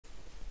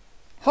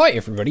Hi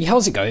everybody,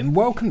 how's it going?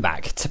 Welcome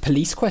back to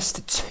Police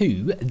Quest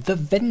 2, The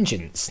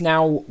Vengeance.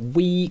 Now,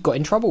 we got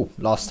in trouble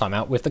last time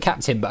out with the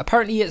captain, but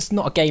apparently it's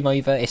not a game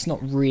over, it's not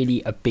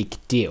really a big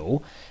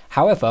deal.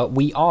 However,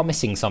 we are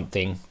missing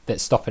something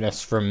that's stopping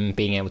us from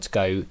being able to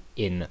go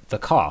in the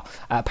car.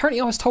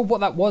 Apparently I was told what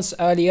that was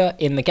earlier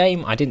in the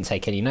game. I didn't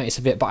take any notice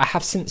of it, but I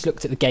have since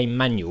looked at the game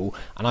manual,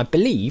 and I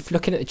believe,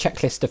 looking at the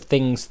checklist of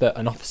things that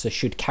an officer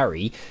should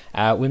carry,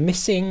 we're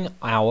missing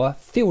our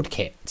field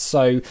kit.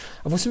 So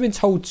I've also been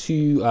told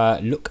to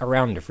look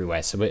around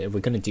everywhere, so we're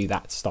going to do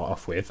that to start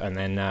off with, and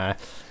then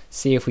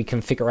see if we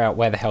can figure out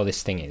where the hell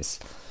this thing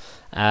is.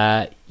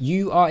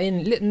 You are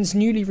in Lytton's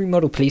newly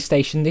remodeled police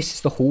station. This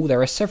is the hall.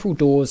 There are several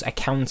doors, a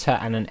counter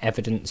and an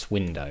evidence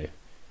window.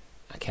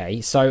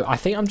 Okay, so I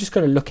think I'm just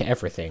going to look at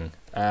everything.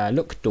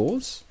 Look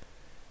doors.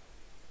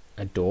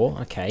 A door,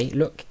 okay.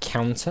 Look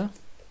counter.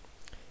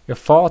 You're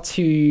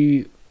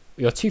too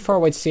far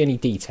away to see any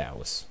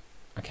details.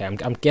 Okay,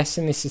 I'm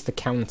guessing this is the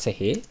counter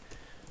here.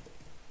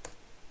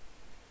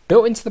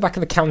 Built into the back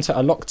of the counter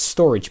are locked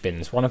storage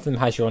bins. One of them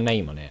has your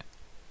name on it.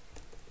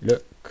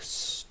 Look,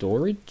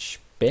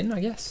 storage bin, I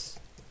guess.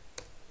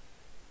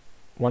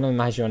 One of them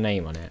has your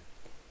name on it.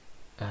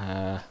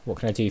 What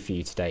can I do for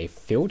you today?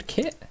 Field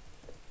kit?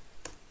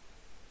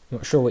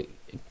 Not sure what...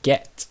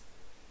 Get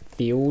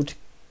field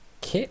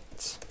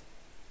kit?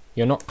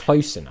 You're not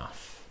close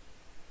enough.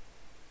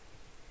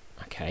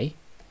 Okay.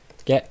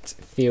 Get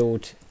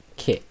field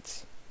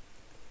kit.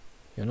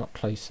 You're not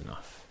close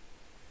enough.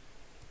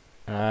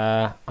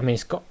 I mean,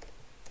 it's got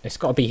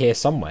to be here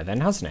somewhere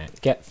then, hasn't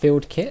it? Get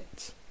field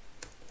kit?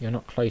 You're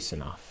not close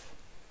enough.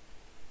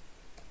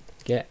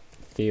 Get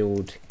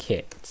field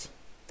kit.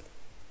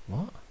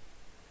 What?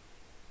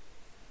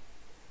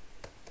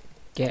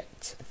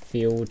 Get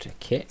field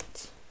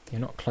kit.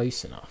 You're not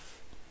close enough.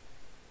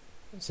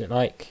 Is it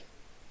like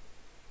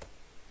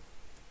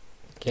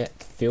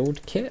get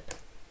field kit?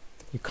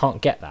 You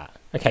can't get that.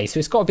 Okay, so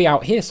it's got to be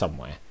out here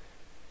somewhere.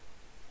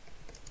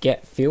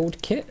 Get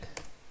field kit.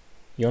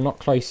 You're not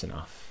close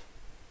enough.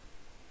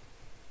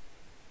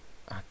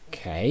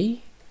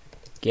 Okay.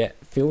 Get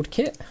field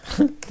kit.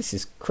 This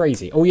is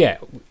crazy. Oh yeah,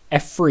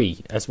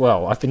 F3 as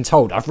well. I've been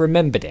told. I've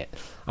remembered it.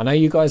 I know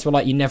you guys were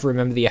like, you never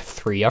remember the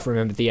F3. I've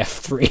remembered the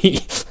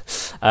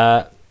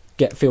F3.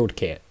 Get field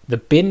kit. The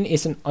bin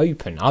isn't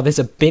open. Oh, there's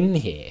a bin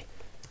here.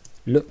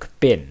 Look,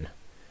 bin.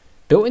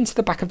 Built into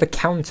the back of the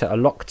counter are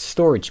locked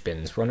storage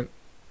bins.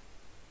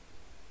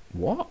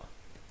 What?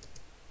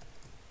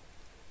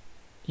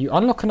 You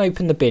unlock and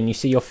open the bin, you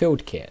see your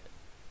field kit.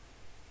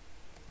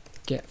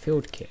 Get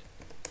field kit.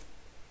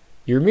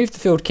 You remove the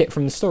field kit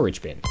from the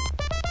storage bin.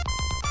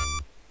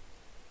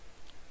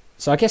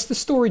 So I guess the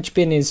storage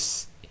bin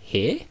is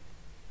here.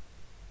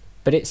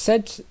 But it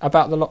said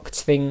about the locked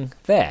thing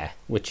there,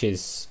 which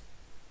is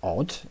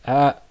odd.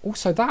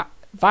 Also,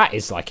 that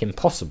is like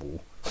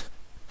impossible.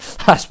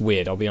 That's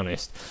weird, I'll be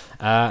honest.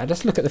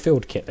 Let's look at the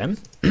field kit then.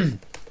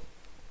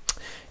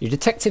 Your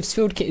detective's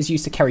field kit is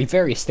used to carry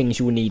various things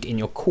you will need in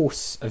your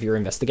course of your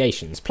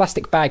investigations.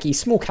 Plastic baggie,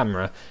 small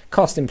camera,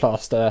 casting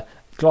plaster,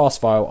 glass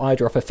vial,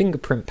 eyedropper,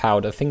 fingerprint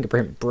powder,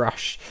 fingerprint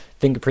brush,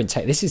 fingerprint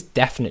tape. This is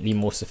definitely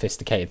more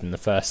sophisticated than the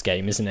first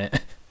game, isn't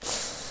it?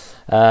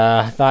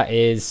 That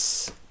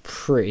is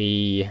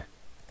pretty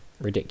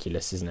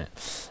ridiculous, isn't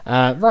it?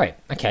 Right,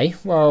 okay,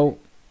 well,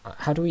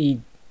 how do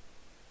we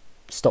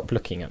stop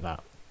looking at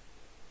that?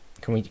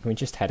 Can we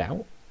just head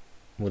out?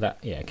 Well, that,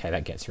 yeah, okay,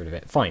 that gets rid of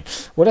it. Fine.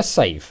 Well, let's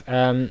save.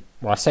 Well,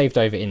 I saved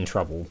over in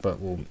trouble, but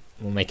we'll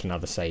make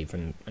another save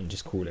and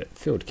just call it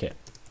field kit.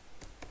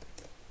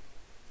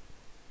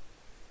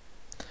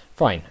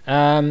 Fine.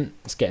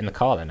 Let's get in the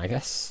car then, I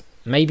guess.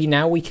 Maybe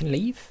now we can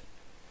leave.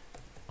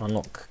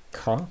 Unlock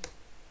car.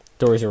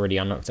 Door is already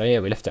unlocked. Oh yeah,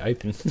 we left it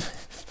open.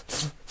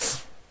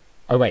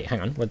 Oh wait, hang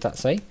on. What did that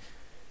say?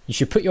 You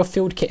should put your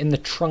field kit in the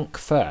trunk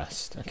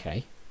first.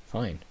 Okay,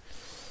 fine.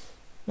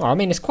 Well, I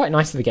mean, it's quite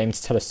nice of the game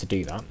to tell us to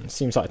do that. It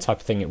seems like the type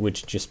of thing it would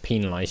just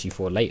penalise you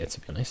for later,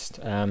 to be honest.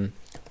 Oh,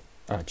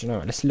 do you know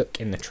what? Let's look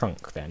in the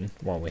trunk then,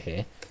 while we're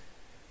here.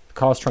 The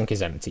car's trunk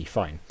is empty.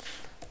 Fine.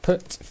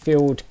 Put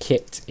field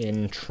kit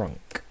in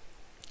trunk.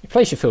 You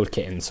place your field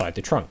kit inside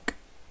the trunk.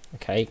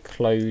 Okay,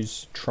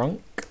 close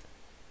trunk.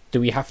 Do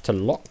we have to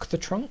lock the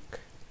trunk?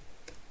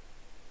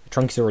 The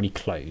trunk is already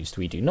closed.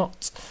 We do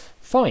not.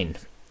 Fine.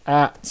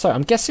 So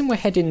I'm guessing we're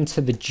heading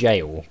to the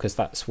jail, because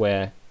that's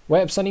where...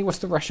 Wait up, Sonny, what's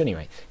the rush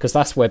anyway? Because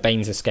that's where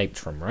Baines escaped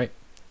from, right?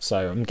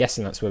 So I'm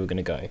guessing that's where we're going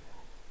to go.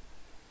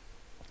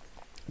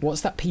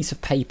 What's that piece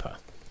of paper?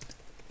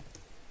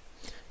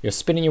 You're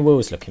spinning your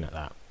wheels looking at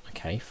that.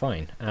 Okay,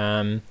 fine.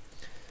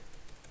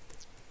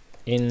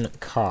 In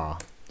car.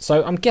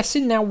 So I'm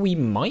guessing now we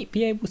might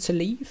be able to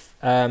leave.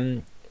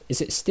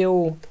 Is it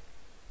still...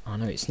 Oh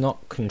no, it's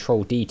not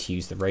Control D to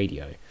use the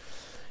radio.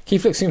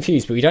 Keith looks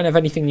confused, but we don't have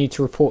anything new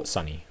to report,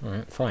 Sonny.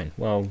 Alright, fine.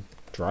 Well,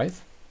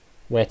 drive?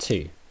 Where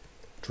to?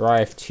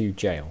 Drive to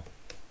jail.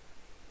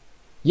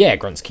 Yeah,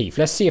 grunts Keith.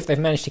 Let's see if they've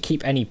managed to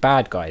keep any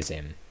bad guys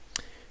in.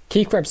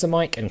 Keith grabs the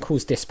mic and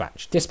calls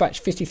dispatch.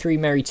 Dispatch 53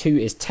 Mary 2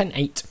 is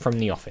 10-8 from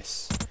the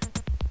office.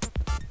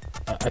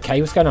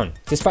 Okay, what's going on?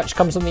 Dispatch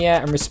comes on the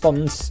air and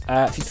responds.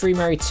 53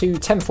 Mary 2,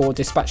 10-4,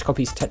 dispatch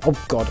copies 10.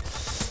 Oh, God.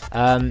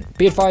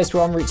 Be advised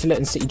we're en route to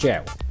Lytton City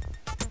Jail.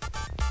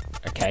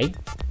 Okay.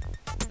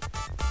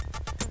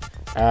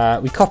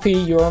 We copy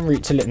you're en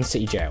route to Lytton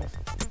City Jail.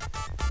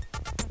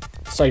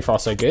 So far,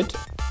 so good.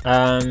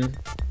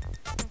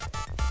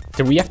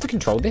 Do we have to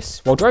control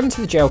this? While driving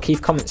to the jail,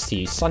 Keith comments to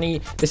you,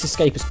 Sonny, this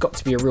escape has got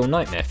to be a real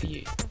nightmare for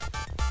you.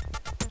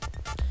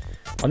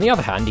 On the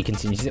other hand, he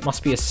continues, it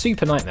must be a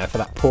super nightmare for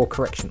that poor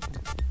correctional.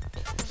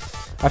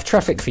 I have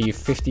traffic for you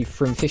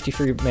from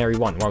 53 Mary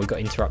 1 while we got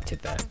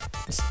interrupted there.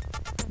 This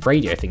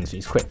radio things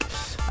moves quick.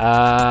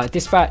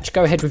 Dispatch,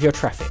 go ahead with your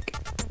traffic.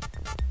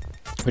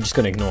 We're just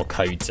going to ignore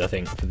codes, I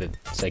think, for the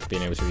sake of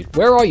being able to read.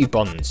 Where are you,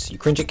 Bonds? You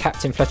cringe at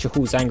Captain Fletcher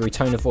Hall's angry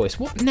tone of voice.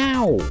 What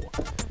now?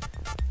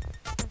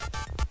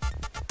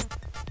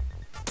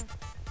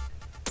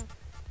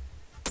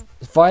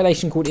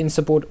 Violation called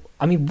insubord.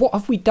 I mean, what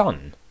have we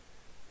done?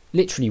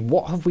 Literally,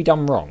 what have we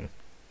done wrong?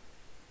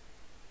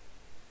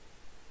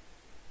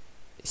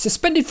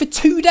 Suspended for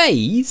 2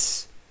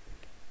 days?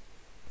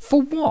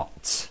 For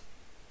what?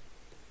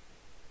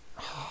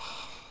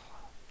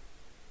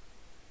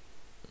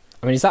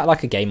 I mean, is that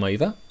like a game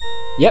over?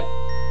 Yep.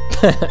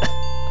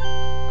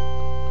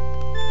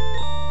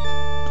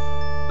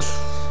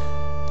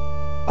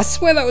 I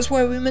swear that was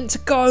where we were meant to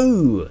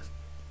go.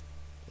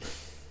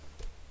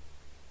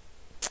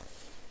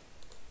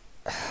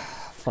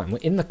 Fine, we're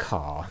in the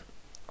car.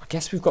 I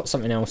guess we've got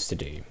something else to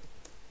do.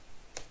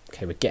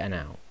 Okay, we're getting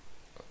out.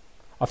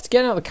 After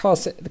getting out of the car,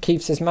 the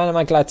Keith says, man, am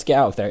I glad to get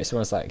out of there. It's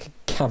almost like a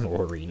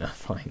camel arena.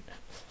 Fine.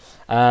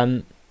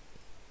 I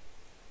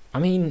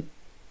mean,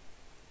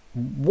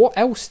 what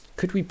else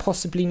could we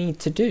possibly need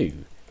to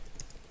do?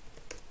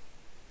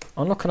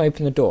 Unlock and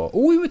open the door.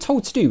 All we were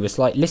told to do was,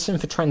 like, listen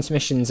for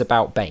transmissions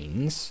about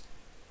Baines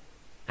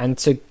and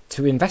to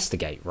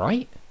investigate,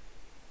 right?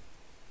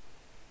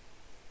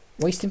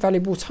 Wasting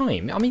valuable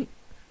time. I mean,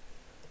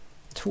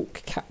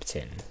 talk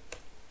Captain.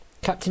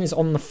 Captain is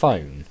on the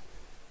phone.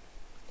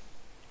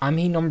 I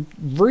mean, I'm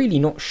really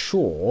not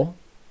sure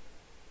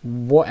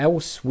what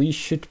else we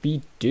should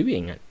be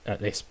doing at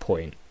this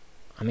point.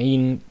 I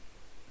mean,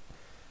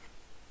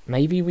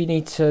 maybe we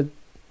need to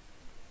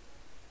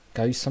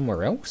go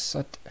somewhere else.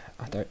 I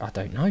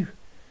don't know.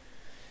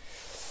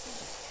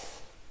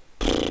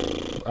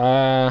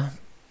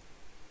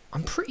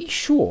 I'm pretty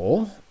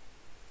sure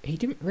he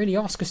didn't really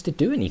ask us to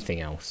do anything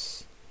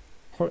else.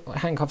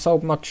 Handcuffs,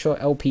 old mugshot,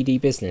 LPD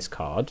business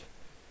card,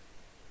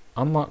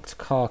 unmarked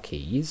car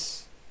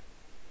keys,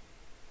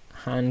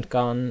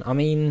 handgun. I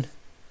mean,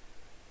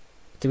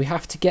 do we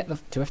have to get the?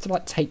 Do we have to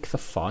like take the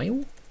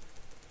file?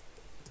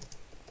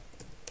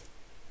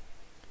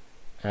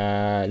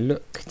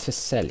 Look to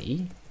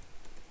Selly.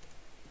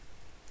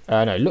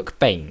 No, look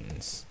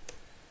Baines.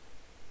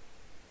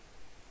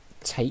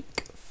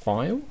 Take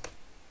file.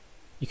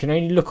 You can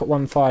only look at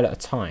one file at a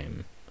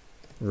time.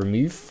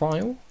 Remove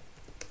file.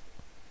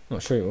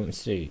 Not sure what it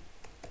wants to do.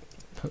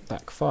 Put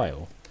back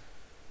file.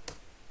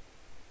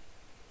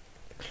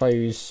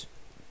 Close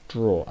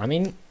drawer. I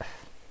mean,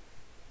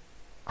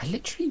 I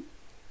literally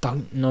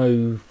don't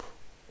know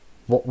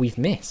what we've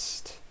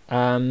missed.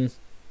 We've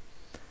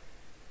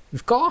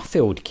got our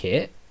field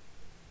kit.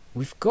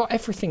 We've got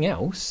everything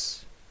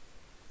else.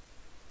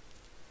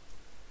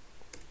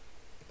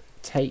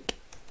 Take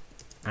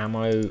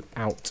ammo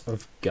out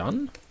of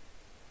gun.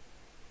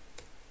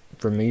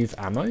 Remove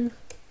ammo.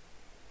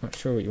 Not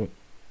sure what you want.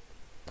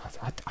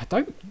 I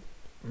don't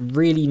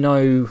really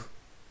know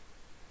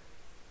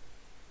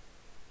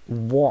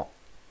what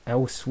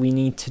else we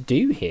need to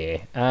do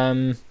here.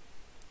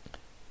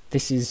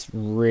 This is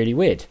really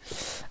weird.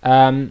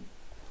 Let's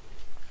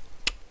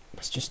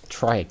just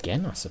try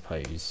again, I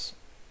suppose.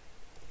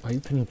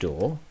 Open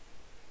door.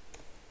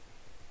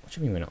 What do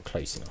you mean we're not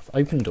close enough?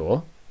 Open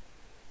door.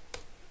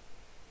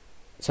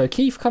 So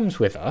Keith comes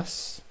with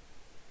us.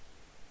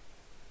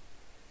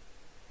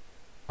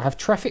 I have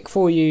traffic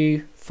for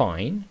you.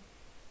 Fine.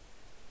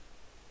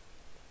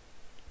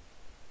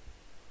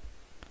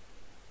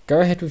 Go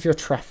ahead with your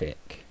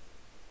traffic.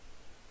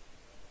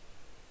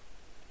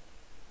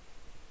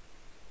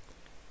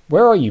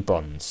 Where are you,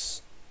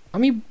 Bonds? I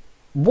mean,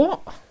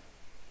 what?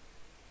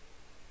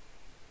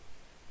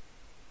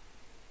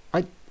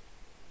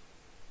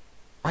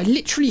 I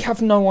literally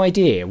have no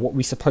idea what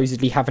we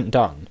supposedly haven't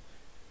done.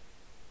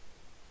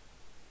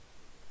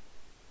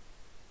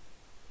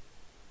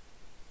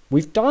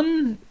 We've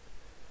done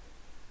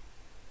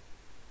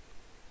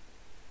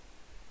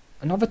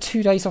another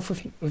 2 days off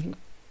of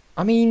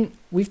I mean,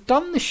 we've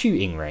done the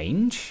shooting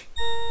range.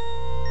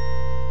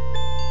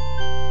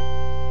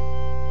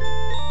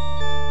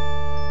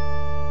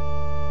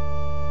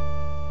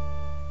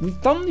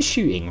 We've done the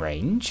shooting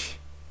range.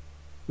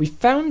 We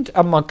found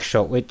a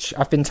mugshot, which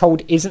I've been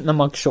told isn't the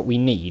mugshot we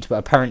need, but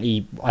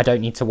apparently I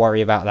don't need to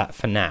worry about that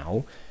for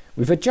now.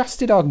 We've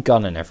adjusted our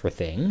gun and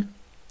everything.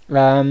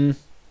 I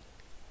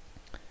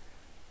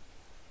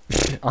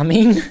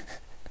mean,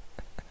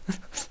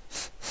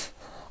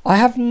 I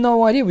have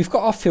no idea. We've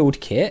got our field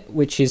kit,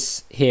 which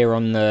is here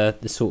on the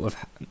sort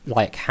of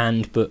like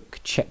handbook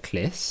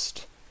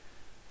checklist.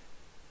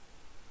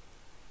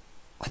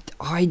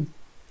 I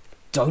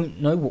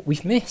don't know what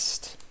we've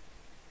missed.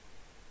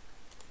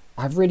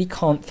 I really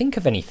can't think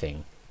of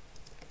anything.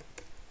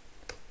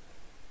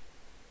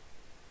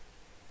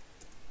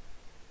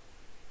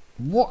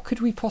 What could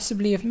we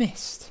possibly have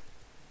missed?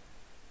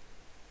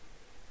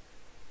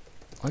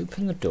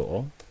 Open the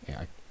door.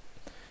 Yeah.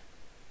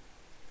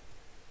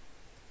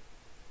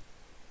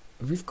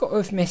 We've got to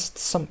have missed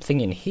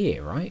something in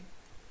here, right?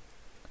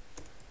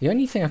 The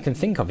only thing I can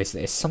think of is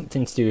that it's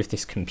something to do with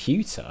this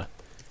computer.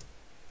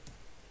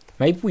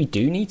 Maybe we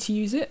do need to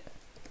use it?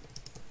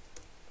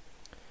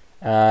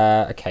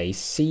 Okay,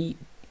 C,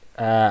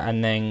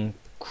 and then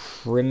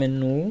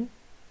criminal.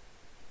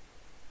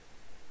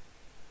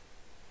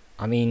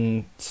 I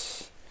mean,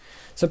 so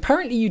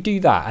apparently you do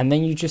that, and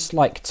then you just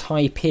like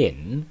type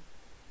in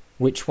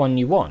which one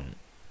you want.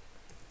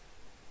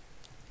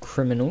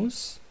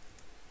 Criminals.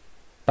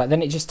 But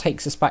then it just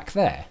takes us back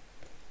there.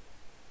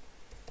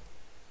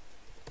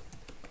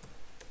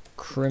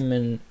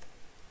 Criminal.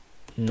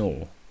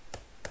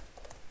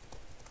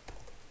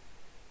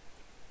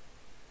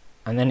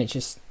 And then it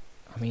just,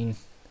 I mean,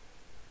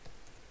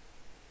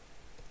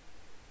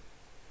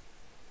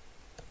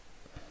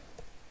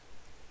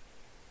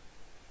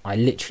 I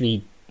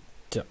literally,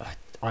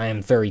 I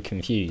am very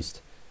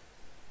confused.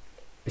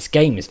 This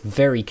game is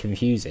very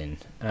confusing.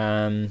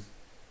 So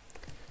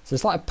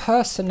it's like a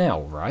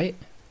personnel, right?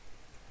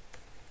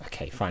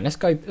 Okay, fine. Let's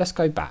go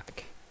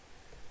back.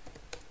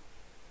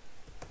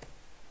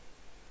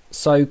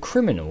 So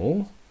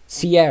criminal,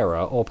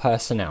 Sierra, or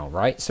personnel,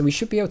 right? So we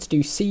should be able to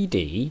do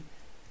CD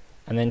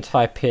and then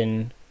type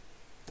in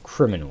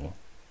criminal.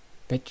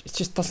 But it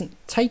just doesn't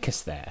take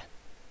us there.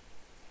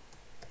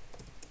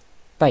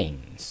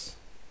 Baines.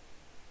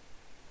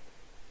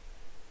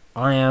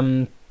 I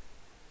am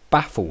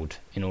baffled,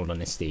 in all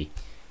honesty.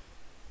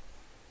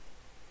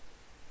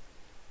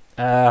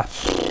 I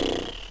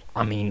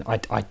mean,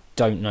 I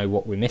don't know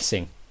what we're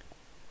missing.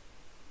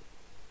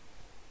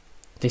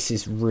 This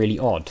is really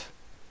odd.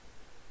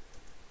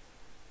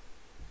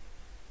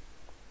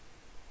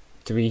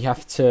 Do we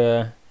have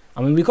to...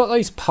 I mean, we got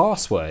those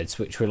passwords,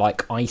 which were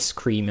like ice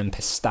cream and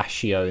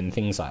pistachio and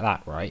things like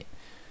that, right?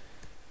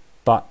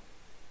 But...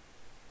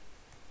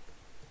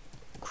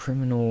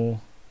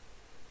 criminal...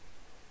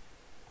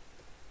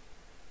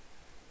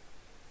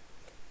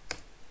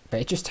 But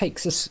it just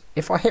takes us...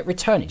 If I hit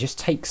return, it just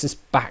takes us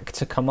back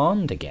to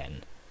command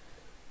again.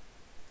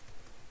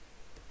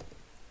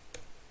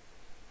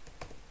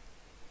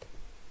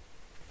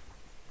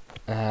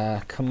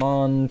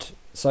 Command...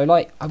 So,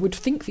 like, I would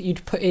think that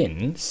you'd put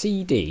in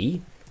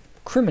CD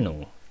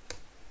criminal.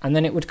 And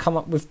then it would come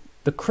up with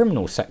the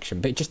criminal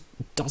section. But it just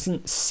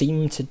doesn't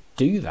seem to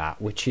do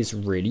that, which is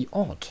really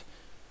odd.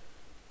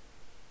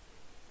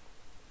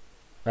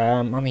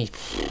 I mean...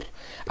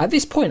 At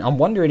this point, I'm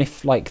wondering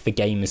if, like, the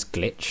game is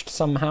glitched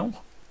somehow.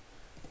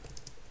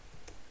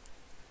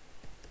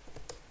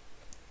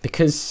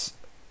 Because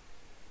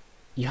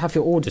you have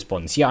your orders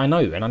bonds. Yeah, I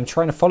know, and I'm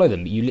trying to follow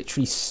them, but you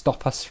literally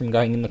stop us from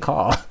going in the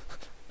car.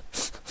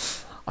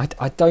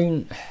 I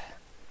don't...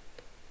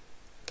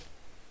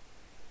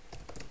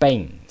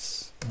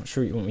 Baines. I'm not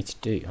sure what you want me to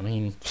do. I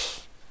mean...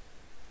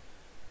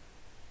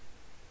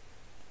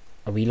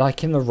 Are we,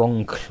 like, in the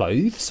wrong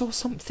clothes or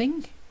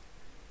something?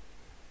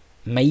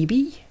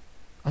 Maybe?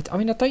 I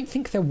mean, I don't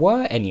think there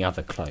were any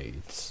other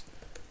clothes.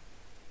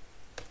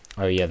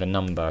 Oh yeah, the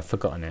number, I've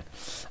forgotten it.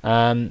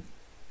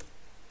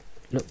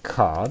 Look,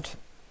 card.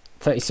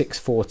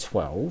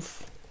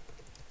 36,412.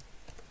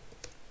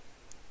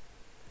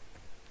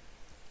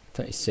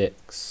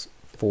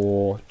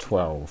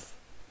 36,412.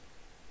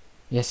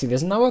 Yeah, see,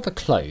 there's no other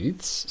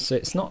clothes, so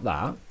it's not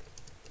that.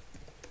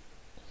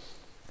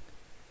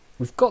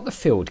 We've got the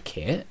field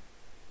kit.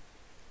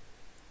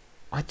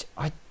 I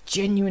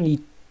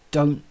genuinely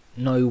don't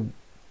know...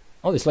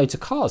 Oh, there's loads of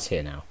cars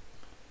here now.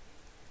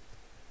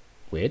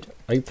 Weird.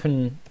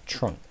 Open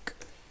trunk.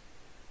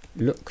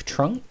 Look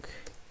trunk.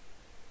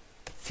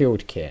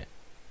 Field kit.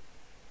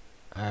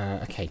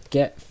 Okay,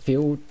 get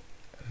field...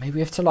 Maybe we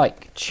have to,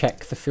 like,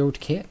 check the field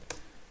kit.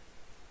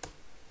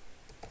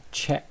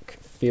 Check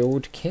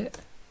field kit.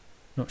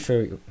 Not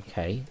sure.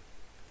 Okay.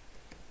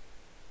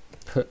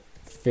 Put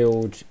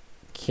field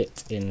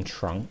kit in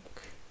trunk.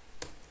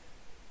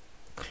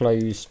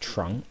 Close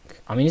trunk.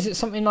 I mean, is it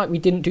something like we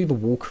didn't do the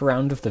walk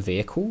around of the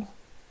vehicle?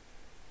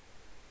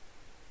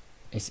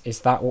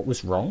 Is that what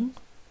was wrong?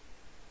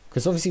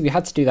 Because obviously we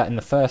had to do that in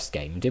the first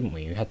game, didn't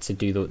we? We had to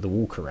do the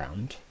walk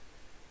around.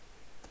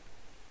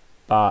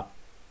 But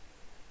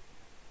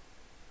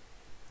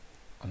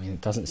I mean,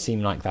 it doesn't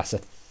seem like that's a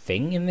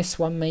thing in this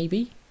one,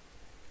 maybe?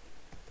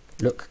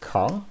 Look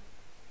car.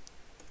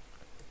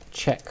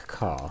 Check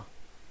car.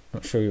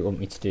 Not sure what you want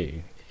me to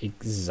do.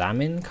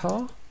 Examine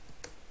car?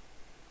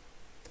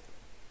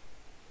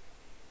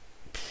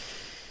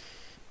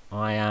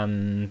 I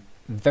am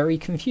very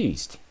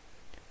confused.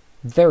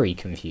 Very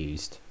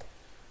confused.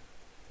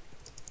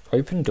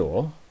 Open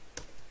door.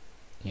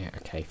 Yeah,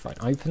 okay, fine.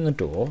 Open the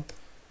door.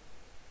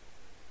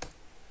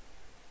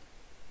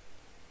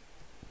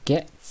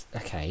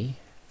 Okay.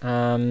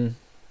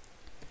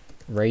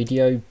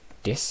 Radio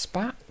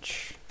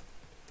dispatch?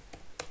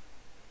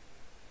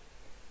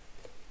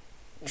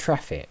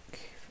 Traffic.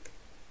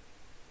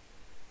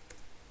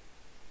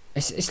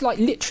 It's like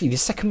literally the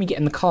second we get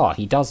in the car,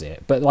 he does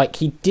it. But like,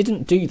 he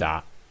didn't do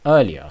that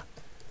earlier.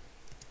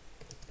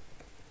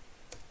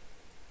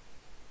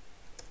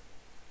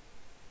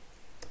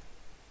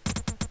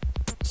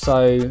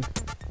 So,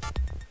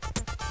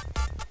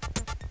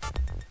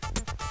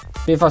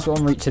 be advised we're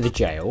en route to the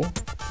jail.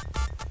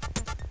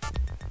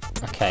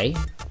 Okay.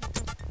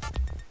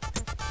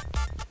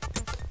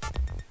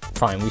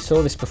 Fine, we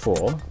saw this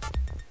before.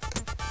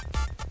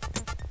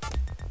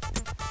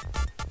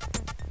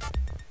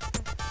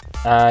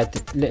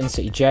 Lytton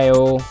City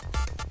Jail.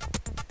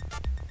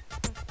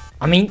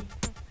 I mean,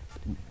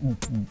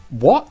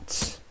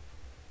 what?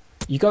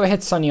 You go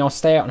ahead, Sonny, I'll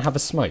stay out and have a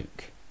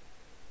smoke.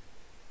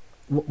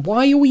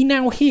 Why are we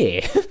now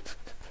here?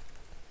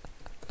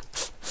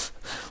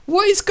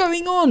 What is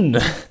going on?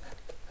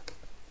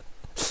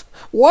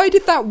 Why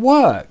did that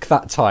work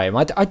that time?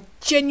 I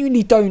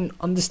genuinely don't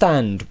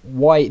understand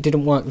why it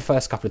didn't work the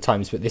first couple of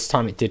times, but this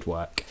time it did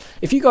work.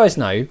 If you guys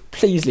know,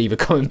 please leave a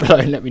comment below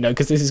and let me know,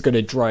 because this is going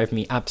to drive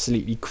me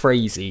absolutely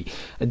crazy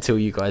until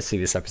you guys see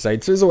this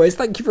episode. So as always,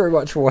 thank you very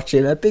much for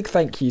watching. A big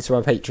thank you to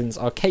my patrons,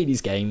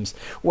 Arcades Games,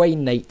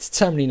 Wayne, Nate,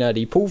 Terminally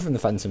Nerdy, Paul from the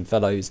Phantom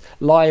Fellows,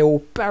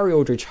 Lyle, Barry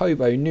Aldridge,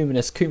 Hobo,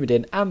 Numinous,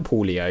 Kumadin and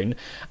Paul Leone.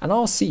 And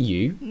I'll see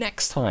you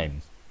next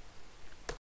time.